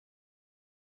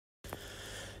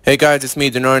Hey guys, it's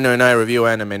me, Dinorno, and I review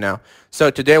anime now.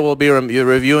 So today we'll be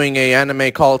reviewing a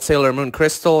anime called Sailor Moon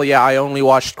Crystal. Yeah, I only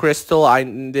watched Crystal. I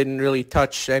didn't really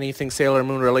touch anything Sailor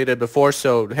Moon related before,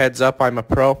 so heads up, I'm a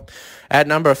pro. At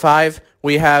number 5,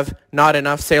 we have Not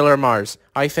Enough Sailor Mars.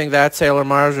 I think that Sailor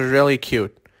Mars was really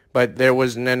cute, but there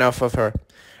wasn't enough of her.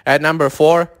 At number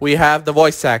 4, we have the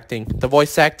voice acting. The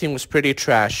voice acting was pretty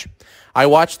trash. I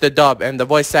watched the dub and the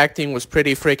voice acting was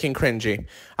pretty freaking cringy.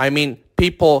 I mean,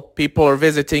 people are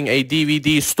visiting a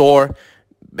DVD store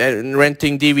and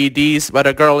renting DVDs, but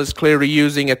a girl is clearly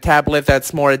using a tablet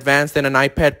that's more advanced than an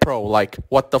iPad Pro. Like,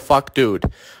 what the fuck, dude?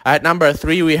 At number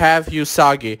 3, we have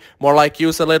Usagi. More like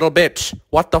use a little bitch.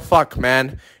 What the fuck,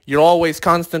 man? You're always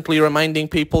constantly reminding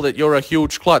people that you're a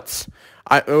huge klutz.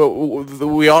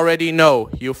 We already know.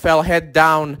 You fell head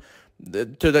down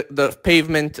to the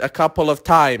pavement a couple of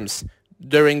times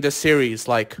during the series.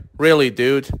 Like, really,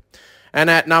 dude? And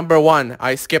at number 1,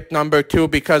 I skipped number 2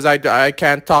 because I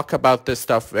can't talk about this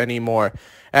stuff anymore.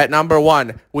 At number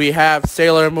 1, we have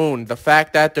Sailor Moon. The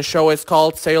fact that the show is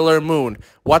called Sailor Moon.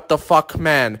 What the fuck,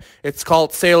 man? It's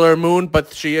called Sailor Moon,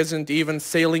 but she isn't even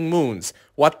sailing moons.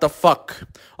 What the fuck?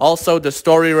 Also, the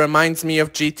story reminds me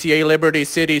of GTA Liberty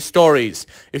City stories.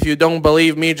 If you don't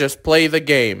believe me, just play the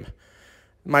game.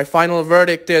 My final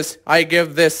verdict is, I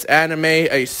give this anime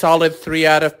a solid 3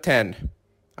 out of 10.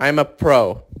 I'm a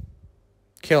pro.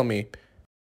 Kill me.